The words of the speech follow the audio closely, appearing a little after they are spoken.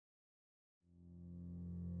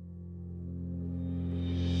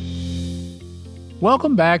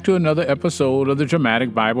Welcome back to another episode of the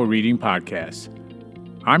Dramatic Bible Reading Podcast.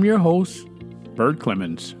 I'm your host, Bert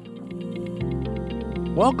Clemens.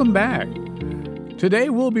 Welcome back. Today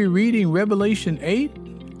we'll be reading Revelation 8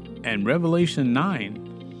 and Revelation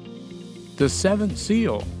 9, the seventh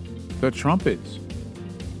seal, the trumpets.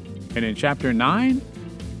 And in chapter 9,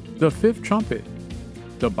 the fifth trumpet,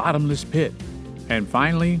 the bottomless pit. And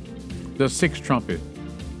finally, the sixth trumpet,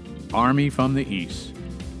 army from the east.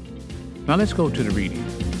 Now let's go to the reading.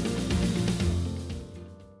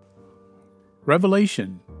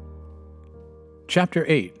 Revelation chapter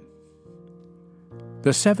 8.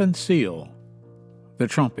 The seventh seal, the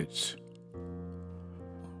trumpets.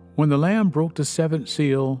 When the Lamb broke the seventh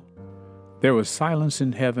seal, there was silence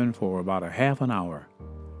in heaven for about a half an hour.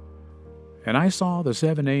 And I saw the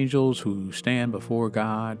seven angels who stand before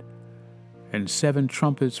God, and seven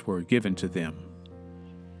trumpets were given to them.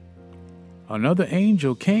 Another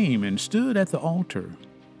angel came and stood at the altar,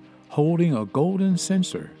 holding a golden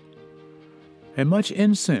censer, and much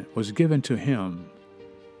incense was given to him,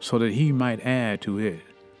 so that he might add to it,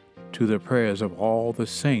 to the prayers of all the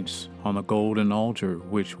saints on the golden altar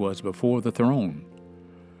which was before the throne.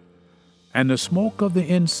 And the smoke of the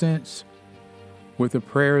incense, with the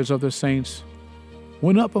prayers of the saints,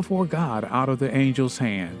 went up before God out of the angel's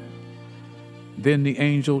hand. Then the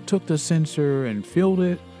angel took the censer and filled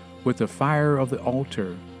it with the fire of the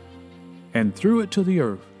altar, and threw it to the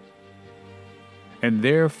earth. And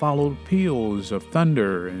there followed peals of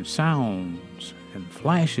thunder and sounds and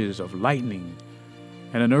flashes of lightning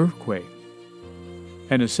and an earthquake.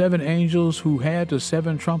 And the seven angels who had the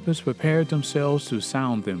seven trumpets prepared themselves to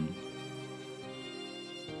sound them.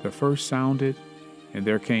 The first sounded, and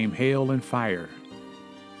there came hail and fire,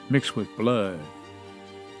 mixed with blood,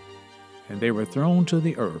 and they were thrown to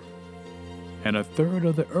the earth. And a third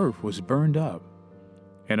of the earth was burned up,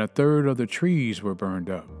 and a third of the trees were burned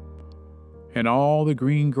up, and all the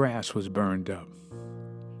green grass was burned up.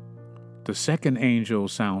 The second angel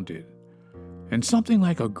sounded, and something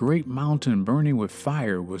like a great mountain burning with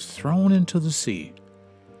fire was thrown into the sea.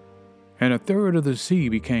 And a third of the sea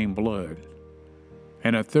became blood,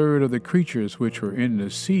 and a third of the creatures which were in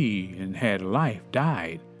the sea and had life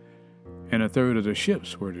died, and a third of the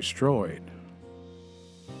ships were destroyed.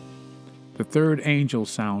 The third angel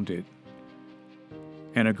sounded,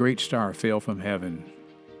 and a great star fell from heaven,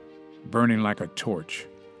 burning like a torch.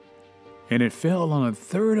 And it fell on a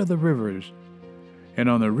third of the rivers, and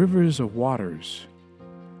on the rivers of waters.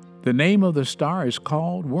 The name of the star is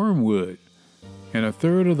called Wormwood, and a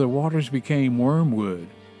third of the waters became wormwood,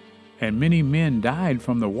 and many men died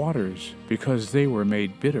from the waters, because they were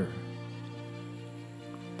made bitter.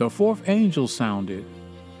 The fourth angel sounded,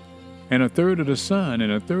 and a third of the sun,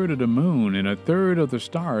 and a third of the moon, and a third of the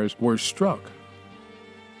stars were struck,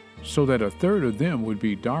 so that a third of them would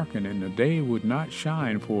be darkened, and the day would not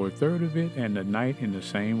shine for a third of it, and the night in the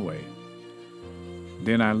same way.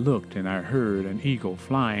 Then I looked, and I heard an eagle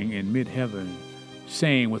flying in mid-heaven,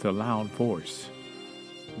 saying with a loud voice,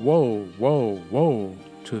 "Woe, woe, woe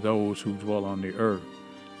to those who dwell on the earth,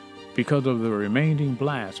 because of the remaining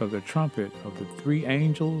blast of the trumpet of the three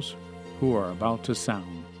angels who are about to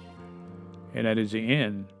sound." And that is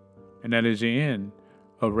the end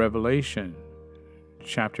of Revelation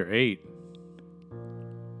chapter 8.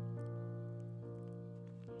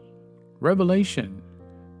 Revelation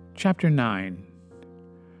chapter 9,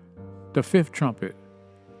 the fifth trumpet,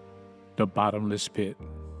 the bottomless pit.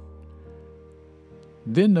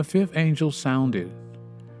 Then the fifth angel sounded,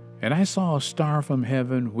 and I saw a star from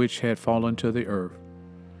heaven which had fallen to the earth,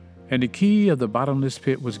 and the key of the bottomless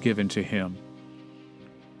pit was given to him.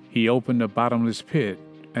 He opened the bottomless pit,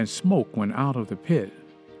 and smoke went out of the pit,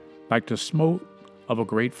 like the smoke of a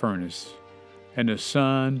great furnace, and the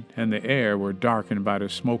sun and the air were darkened by the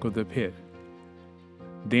smoke of the pit.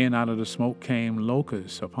 Then out of the smoke came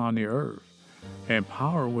locusts upon the earth, and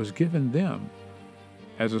power was given them,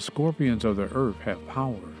 as the scorpions of the earth have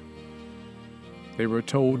power. They were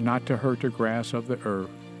told not to hurt the grass of the earth,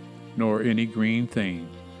 nor any green thing,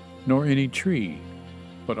 nor any tree,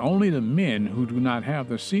 but only the men who do not have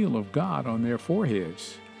the seal of God on their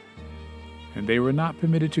foreheads. And they were not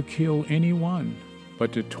permitted to kill anyone,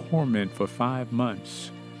 but to torment for 5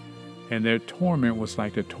 months. And their torment was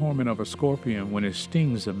like the torment of a scorpion when it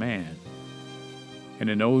stings a man. And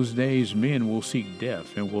in those days men will seek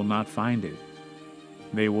death and will not find it.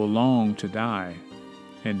 They will long to die,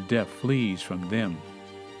 and death flees from them.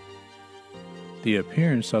 The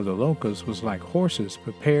appearance of the locusts was like horses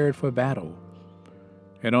prepared for battle,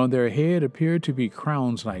 and on their head appeared to be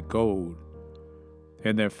crowns like gold,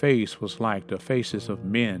 and their face was like the faces of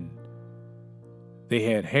men. They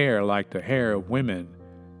had hair like the hair of women,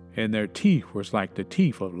 and their teeth was like the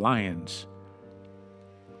teeth of lions.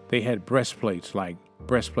 They had breastplates like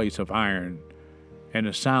breastplates of iron, and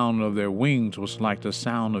the sound of their wings was like the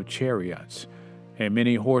sound of chariots, and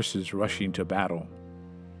many horses rushing to battle.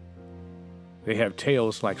 They have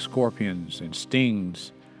tails like scorpions and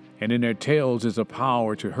stings, and in their tails is a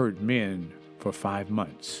power to hurt men for 5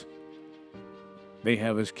 months. They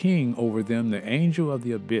have as king over them the angel of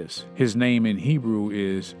the abyss. His name in Hebrew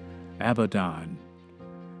is Abaddon,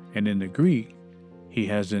 and in the Greek he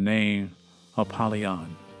has the name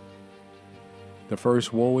Apollyon. The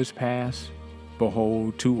first woe is past.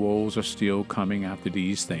 Behold, 2 woes are still coming after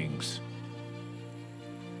these things.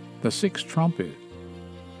 The 6th trumpet,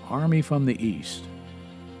 army from the east.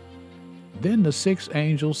 Then the 6th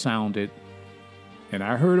angel sounded, and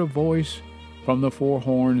I heard a voice from the 4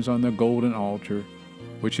 horns on the golden altar,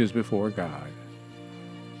 which is before God.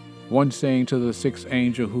 One saying to the 6th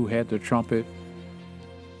angel who had the trumpet,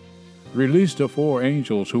 Release the 4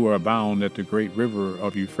 angels who are bound at the great river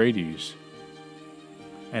of Euphrates.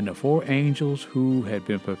 And the 4 angels who had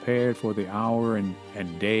been prepared for the hour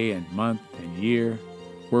and day and month and year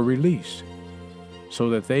were released,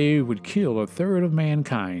 so that they would kill 1/3 of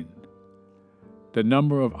mankind. The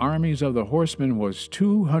number of armies of the horsemen was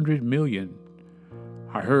 200 million.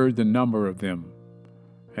 I heard the number of them,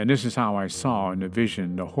 and this is how I saw in the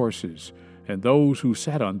vision the horses and those who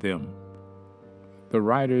sat on them. The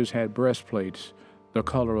riders had breastplates the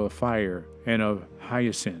color of fire and of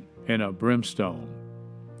hyacinth and of brimstone,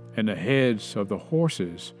 and the heads of the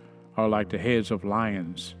horses are like the heads of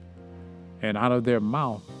lions, and out of their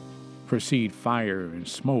mouth proceed fire and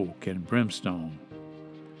smoke and brimstone.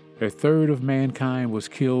 1/3 of mankind was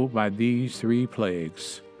killed by these 3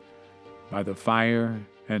 plagues, by the fire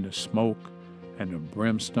and the smoke and the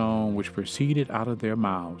brimstone which proceeded out of their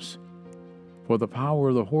mouths. For the power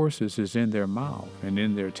of the horses is in their mouth and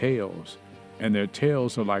in their tails, and their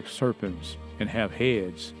tails are like serpents and have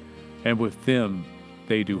heads, and with them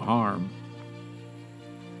they do harm.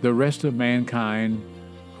 The rest of mankind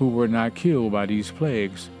who were not killed by these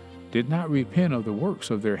plagues did not repent of the works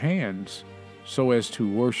of their hands, so as to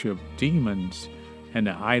worship demons and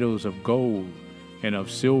the idols of gold and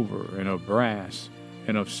of silver and of brass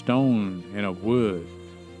and of stone and of wood,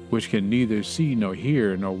 which can neither see nor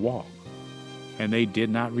hear nor walk. And they did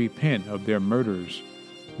not repent of their murders,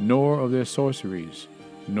 nor of their sorceries,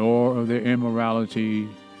 nor of their immorality,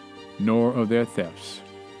 nor of their thefts.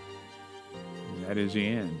 And that is the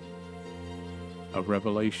end of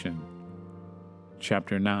Revelation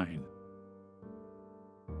chapter 9.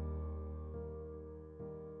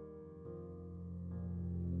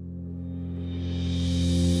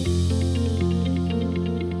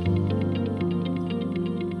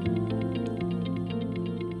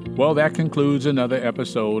 Well, that concludes another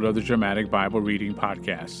episode of the Dramatic Bible Reading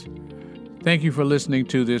Podcast. Thank you for listening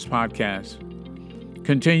to this podcast.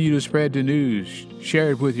 Continue to spread the news.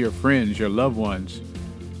 Share it with your friends, your loved ones,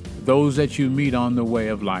 those that you meet on the way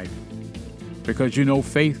of life. Because you know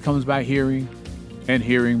faith comes by hearing, and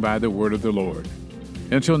hearing by the word of the Lord.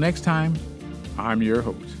 Until next time, I'm your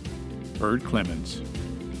host, Bert Clemens.